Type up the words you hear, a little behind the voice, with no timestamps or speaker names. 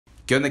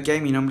¿Qué onda? ¿Qué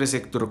hay? Mi nombre es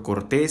Héctor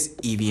Cortés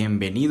y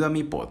bienvenido a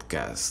mi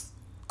podcast.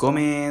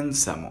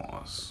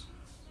 Comenzamos.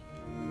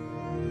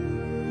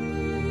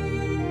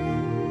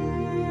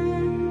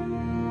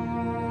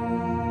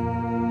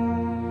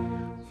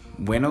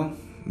 Bueno,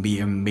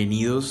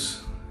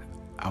 bienvenidos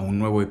a un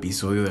nuevo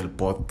episodio del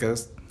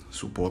podcast,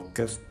 su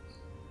podcast.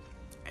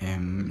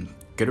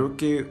 Creo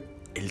que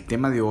el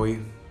tema de hoy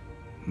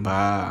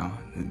va,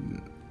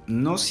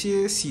 no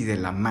sé si de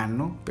la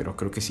mano, pero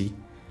creo que sí,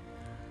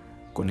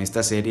 con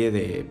esta serie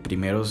de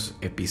primeros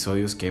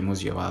episodios que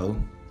hemos llevado.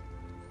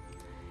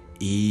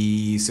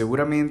 Y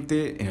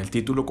seguramente en el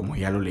título, como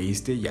ya lo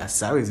leíste, ya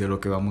sabes de lo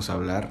que vamos a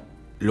hablar,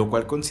 lo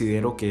cual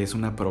considero que es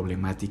una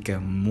problemática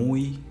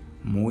muy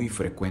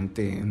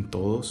frecuente en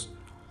todos,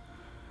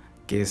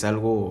 que es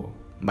algo,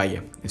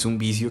 es un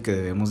vicio que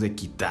debemos de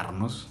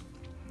quitarnos.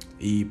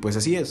 Y pues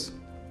así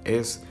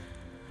es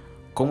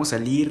cómo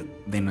salir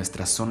de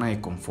nuestra zona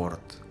de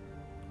confort,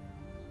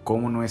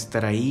 cómo no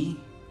estar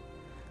ahí,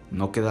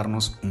 no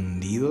quedarnos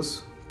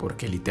hundidos,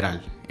 porque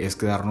literal es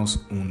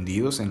quedarnos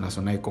hundidos en la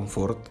zona de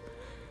confort,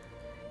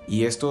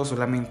 y esto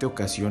solamente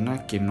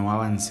ocasiona que no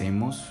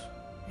avancemos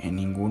en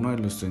ninguno de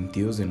los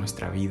sentidos de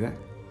nuestra vida.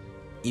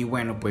 Y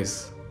bueno,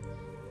 pues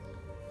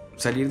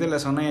salir de la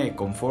zona de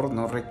confort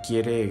no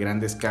requiere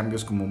grandes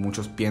cambios como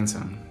muchos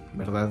piensan,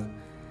 ¿verdad?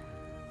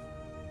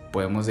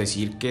 Podemos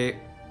decir que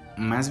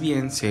más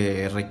bien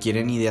se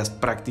requieren ideas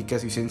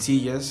prácticas y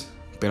sencillas,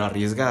 pero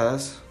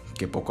arriesgadas,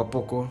 que poco a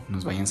poco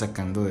nos vayan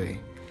sacando de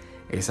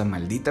esa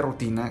maldita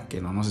rutina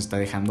que no nos está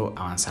dejando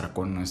avanzar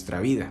con nuestra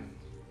vida.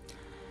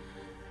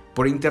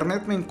 Por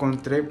internet me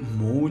encontré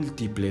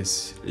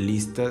múltiples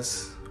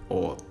listas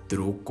o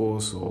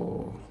trucos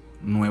o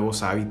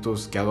nuevos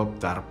hábitos que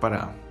adoptar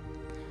para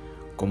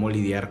cómo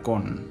lidiar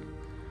con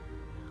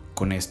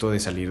esto de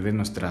salir de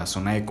nuestra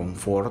zona de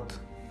confort.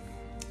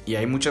 Y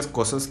hay muchas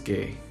cosas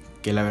que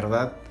la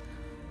verdad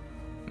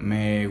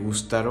me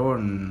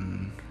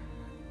gustaron.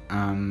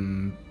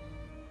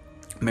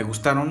 Me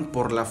gustaron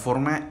por la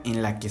forma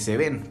en la que se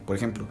ven. Por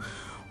ejemplo,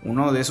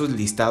 uno de esos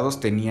listados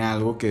tenía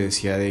algo que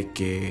decía de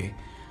que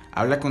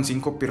habla con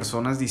 5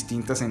 personas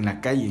distintas en la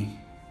calle.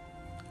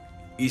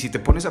 Y si te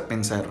pones a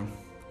pensar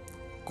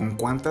con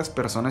cuántas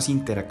personas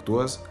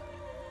interactúas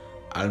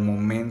al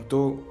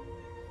momento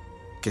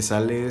que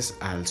sales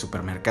al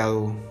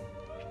supermercado,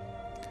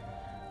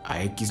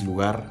 a X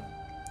lugar.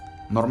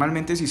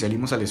 Normalmente si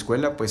salimos a la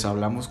escuela pues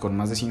hablamos con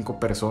más de 5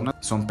 personas.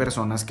 Son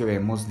personas que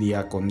vemos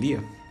día con día.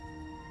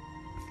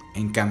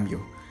 En cambio,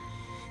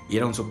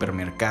 ir a un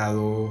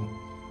supermercado,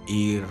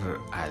 ir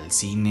al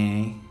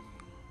cine,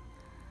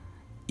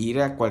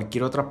 ir a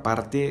cualquier otra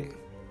parte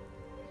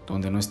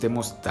donde no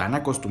estemos tan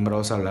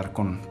acostumbrados a hablar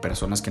con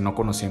personas que no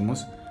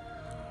conocemos,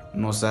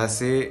 nos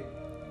hace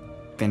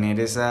tener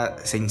esa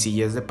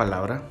sencillez de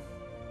palabra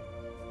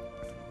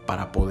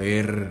para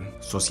poder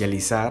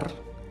socializar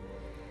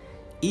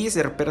y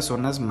ser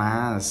personas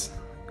más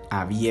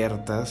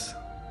abiertas.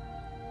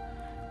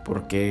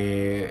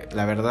 Porque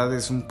la verdad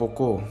es un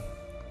poco,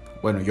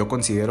 yo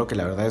considero que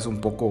la verdad es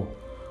un poco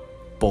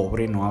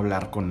pobre no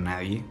hablar con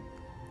nadie.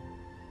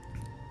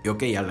 Y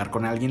ok, hablar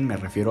con alguien me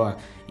refiero a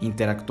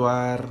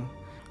interactuar,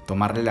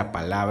 tomarle la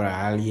palabra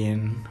a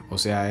alguien. O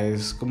sea,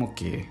 es como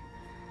que,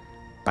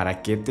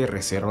 ¿para qué te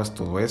reservas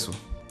todo eso?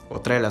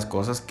 Otra de las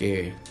cosas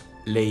que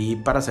leí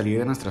para salir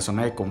de nuestra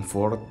zona de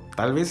confort,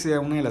 tal vez sea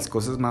una de las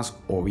cosas más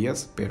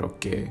obvias, pero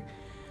que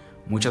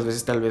muchas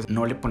veces tal vez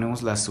no le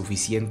ponemos la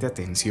suficiente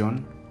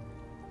atención,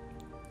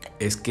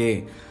 es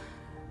que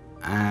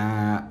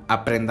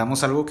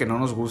aprendamos algo que no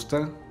nos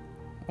gusta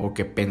o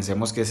que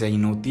pensemos que sea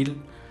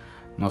inútil.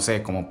 No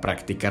sé, como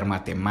practicar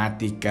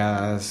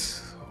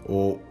matemáticas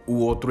u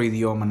otro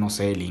idioma, no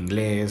sé, el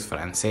inglés,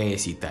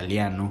 francés,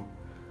 italiano.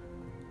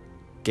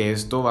 Que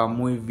esto va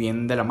muy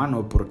bien de la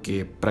mano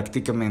porque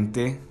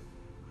prácticamente,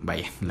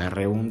 la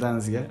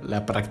redundancia,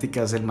 la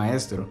práctica es el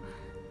maestro.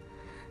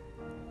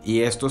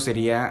 Y esto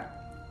sería,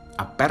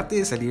 aparte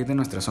de salir de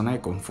nuestra zona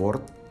de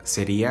confort,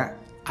 sería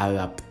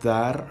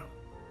adaptar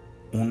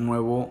un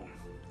nuevo,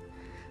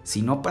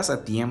 si no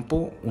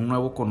pasatiempo, un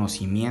nuevo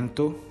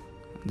conocimiento,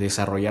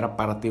 desarrollar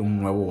aparte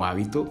un nuevo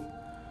hábito,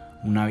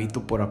 un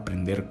hábito por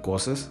aprender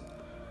cosas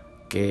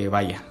que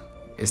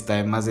está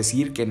de más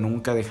decir que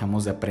nunca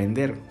dejamos de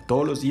aprender.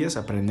 Todos los días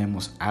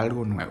aprendemos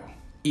algo nuevo.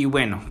 Y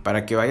bueno,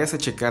 para que vayas a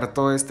checar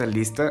toda esta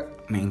lista,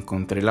 me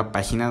encontré la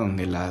página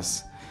donde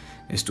las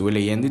estuve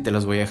leyendo y te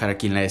las voy a dejar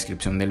aquí en la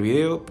descripción del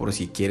video por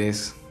si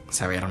quieres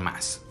saber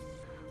más.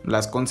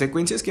 Las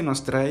consecuencias que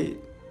nos trae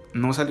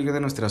no salir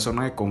de nuestra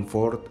zona de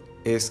confort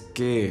es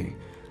que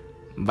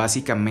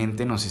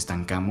básicamente nos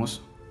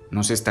estancamos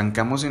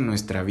en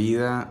nuestra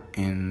vida,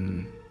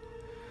 en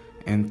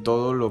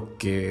todo lo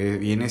que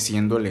viene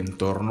siendo el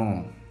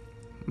entorno,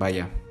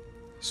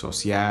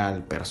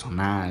 social,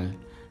 personal,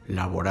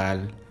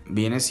 laboral.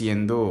 Viene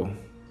siendo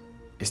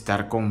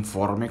estar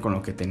conforme con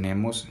lo que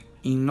tenemos,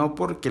 y no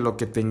porque lo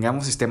que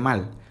tengamos esté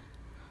mal,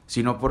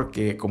 sino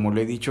porque, como lo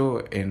he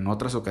dicho en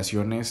otras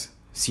ocasiones,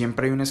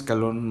 siempre hay un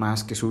escalón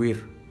más que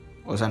subir.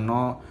 O sea,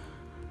 no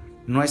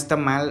está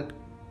mal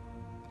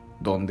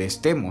donde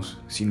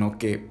estemos, sino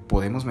que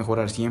podemos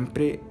mejorar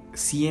siempre.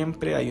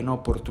 Siempre hay una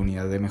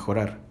oportunidad de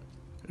mejorar.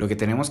 Lo que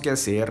tenemos que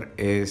hacer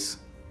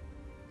es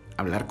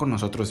hablar con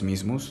nosotros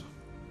mismos.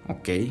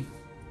 Ok,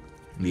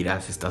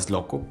 dirás, estás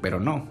loco, pero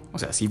no, o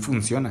sea, sí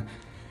funciona.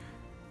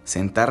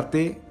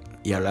 Sentarte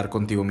y hablar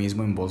contigo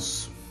mismo en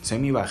voz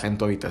semi baja en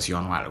tu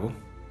habitación o algo,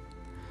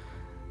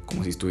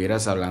 como si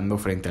estuvieras hablando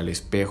frente al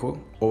espejo,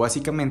 o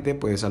básicamente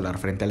puedes hablar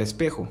frente al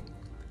espejo,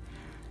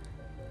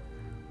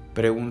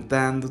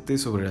 preguntándote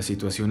sobre las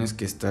situaciones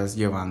que estás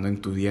llevando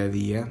en tu día a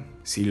día,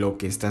 si lo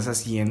que estás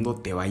haciendo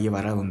te va a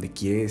llevar a donde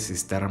quieres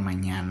estar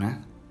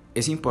mañana.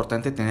 Es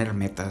importante tener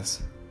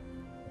metas,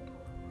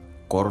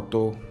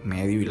 corto,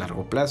 medio y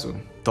largo plazo.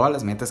 Todas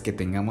las metas que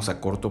tengamos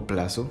a corto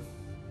plazo,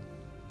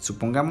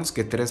 supongamos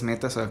que 3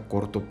 metas a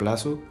corto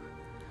plazo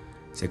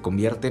se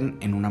convierten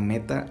en una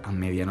meta a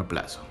mediano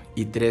plazo,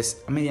 y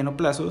 3 a mediano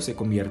plazo se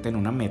convierten en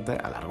una meta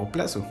a largo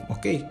plazo.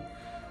 Ok,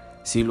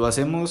 si lo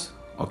hacemos,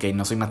 ok,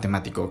 no soy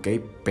matemático, ok,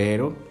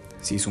 pero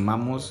si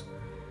sumamos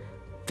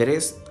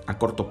 3 a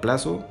corto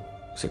plazo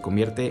se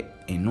convierte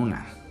en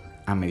una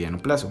a mediano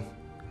plazo.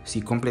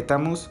 Si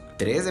completamos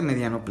 3 de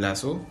mediano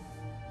plazo,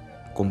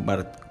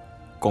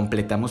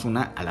 completamos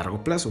una a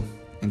largo plazo.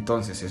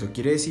 Entonces eso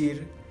quiere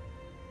decir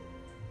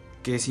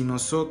que si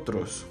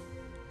nosotros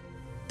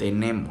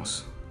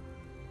tenemos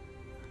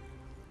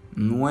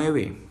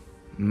 9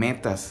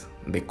 metas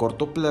de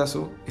corto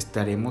plazo,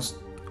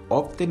 estaremos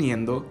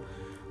obteniendo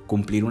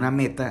cumplir una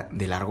meta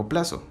de largo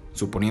plazo,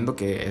 suponiendo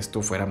que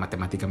esto fuera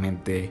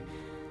matemáticamente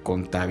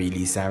contable.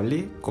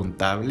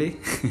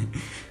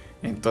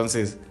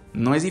 Entonces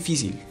no es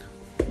difícil.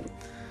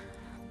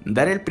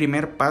 Dar el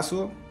primer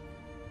paso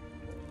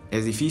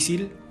es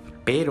difícil,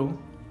 pero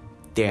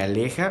te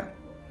aleja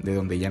de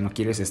donde ya no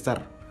quieres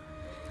estar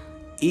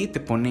y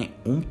te pone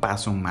un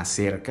paso más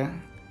cerca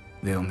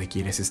de donde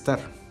quieres estar.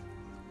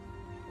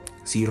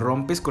 Si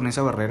rompes con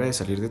esa barrera de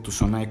salir de tu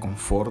zona de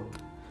confort,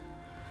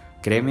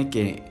 créeme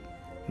que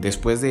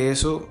después de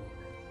eso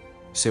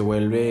se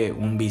vuelve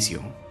un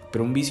vicio,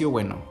 pero un vicio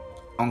bueno.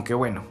 Aunque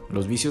bueno,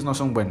 los vicios no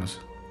son buenos.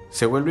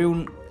 Se vuelve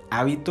un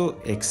hábito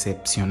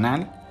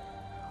excepcional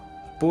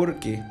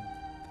porque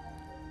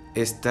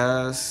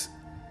estás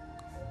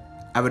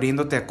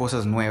abriéndote a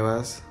cosas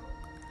nuevas,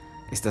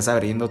 estás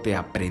abriéndote a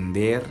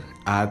aprender,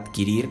 a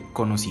adquirir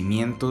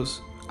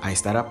conocimientos, a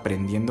estar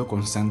aprendiendo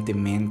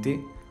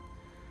constantemente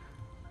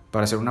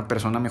para ser una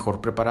persona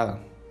mejor preparada.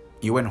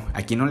 Y bueno,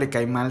 aquí no le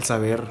cae mal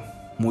saber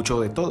mucho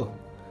de todo.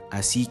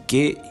 Así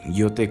que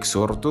yo te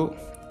exhorto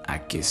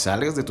a que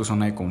salgas de tu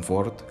zona de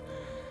confort,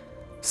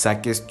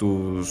 saques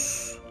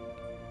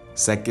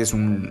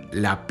un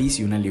lápiz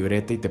y una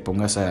libreta y te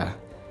pongas a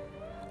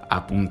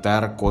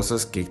apuntar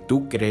cosas que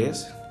tú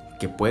crees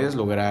que puedes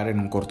lograr en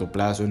un corto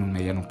plazo, en un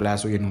mediano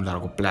plazo y en un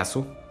largo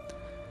plazo.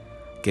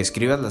 Que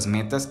escribas las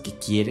metas que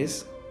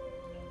quieres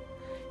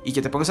y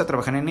que te pongas a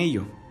trabajar en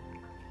ello.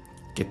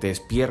 Que te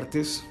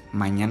despiertes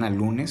mañana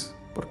lunes,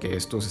 porque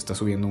esto se está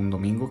subiendo un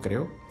domingo,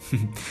 creo.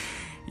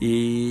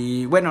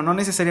 Y bueno, no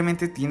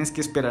necesariamente tienes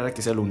que esperar a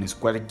que sea lunes.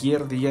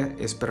 Cualquier día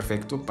es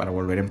perfecto para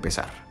volver a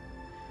empezar.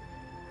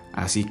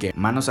 Así que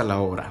manos a la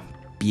obra.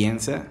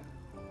 Piensa,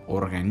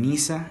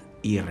 organiza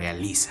y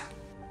realiza.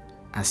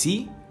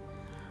 Así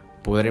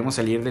podremos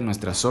salir de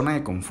nuestra zona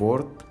de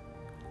confort,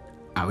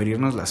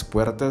 abrirnos las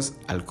puertas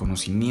al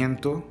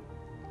conocimiento,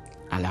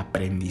 al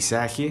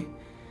aprendizaje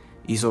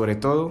y sobre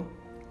todo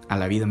a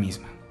la vida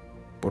misma.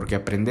 Porque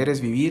aprender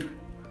es vivir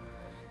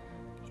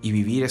y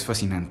vivir es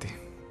fascinante.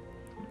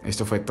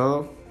 Esto fue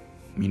todo.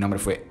 Mi nombre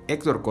fue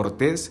Héctor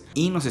Cortés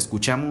y nos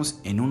escuchamos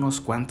en unos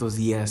cuantos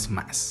días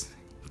más.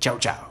 Chao,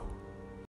 chao.